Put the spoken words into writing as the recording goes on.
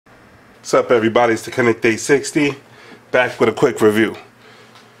What's up, everybody? It's the Connect 860, back with a quick review.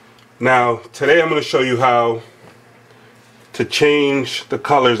 Now, today I'm going to show you how to change the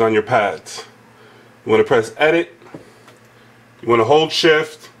colors on your pads. You want to press Edit, you want to hold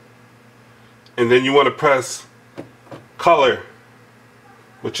Shift, and then you want to press Color,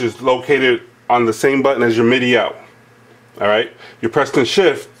 which is located on the same button as your MIDI out. Alright? You're pressing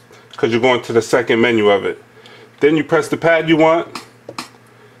Shift because you're going to the second menu of it. Then you press the pad you want,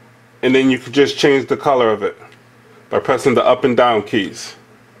 and then you can just change the color of it by pressing the up and down keys.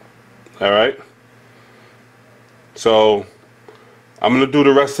 Alright? So I'm going to do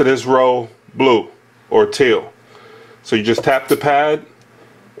the rest of this row blue or teal. So you just tap the pad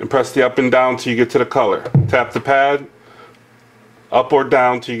and press the up and down till you get to the color. Tap the pad, up or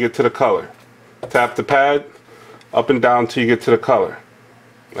down till you get to the color. Tap the pad, up and down till you get to the color.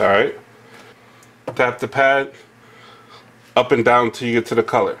 Alright? Tap the pad, up and down till you get to the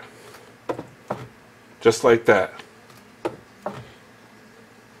color. Just like that.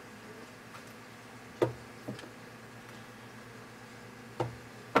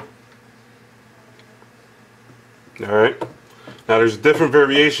 Alright. Now there's different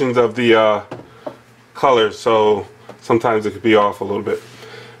variations of the colors, so sometimes it could be off a little bit.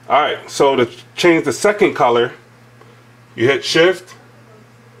 Alright, so to change the second color, you hit Shift,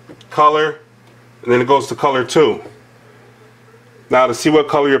 Color, and then it goes to Color 2. Now to see what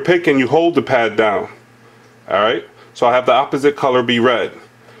color you're picking, you hold the pad down. Alright, so I have the opposite color be red.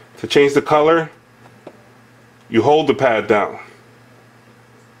 To change the color, you hold the pad down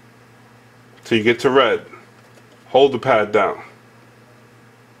till you get to red. Hold the pad down.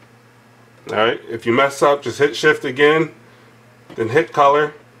 Alright, if you mess up, just hit Shift again, then hit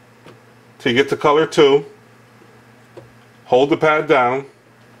Color till you get to Color 2. Hold the pad down,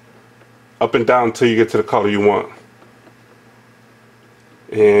 up and down till you get to the color you want.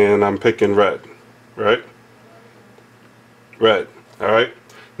 And I'm picking red, right? Red. Alright,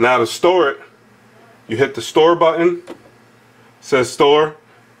 now to store it, you hit the store button. It says store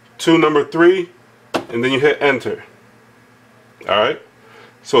to number 3, and then you hit enter. Alright,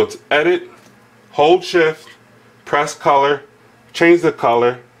 so it's edit, hold Shift, press color, change the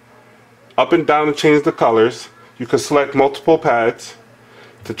color, up and down to change the colors. You can select multiple pads.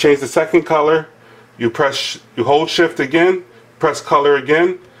 To change the second color, you hold Shift again, press color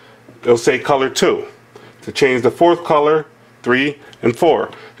again, it'll say color 2. To change the fourth color, 3 and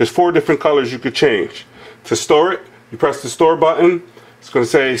 4. There's 4 different colors you could change. To store it, you press the store button, it's going to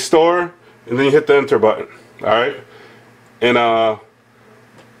say store, and then you hit the enter button. Alright, and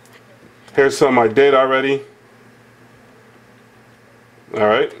here's some I did already.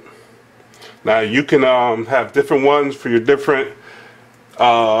 Alright, now you can have different ones for your different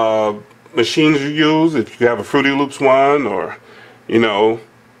machines you use. If you have a Fruity Loops one, or you know,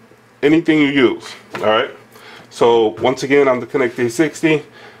 anything you use. Alright, so once again, I'm the Connect 860.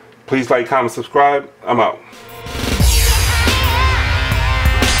 Please like, comment, subscribe. I'm out.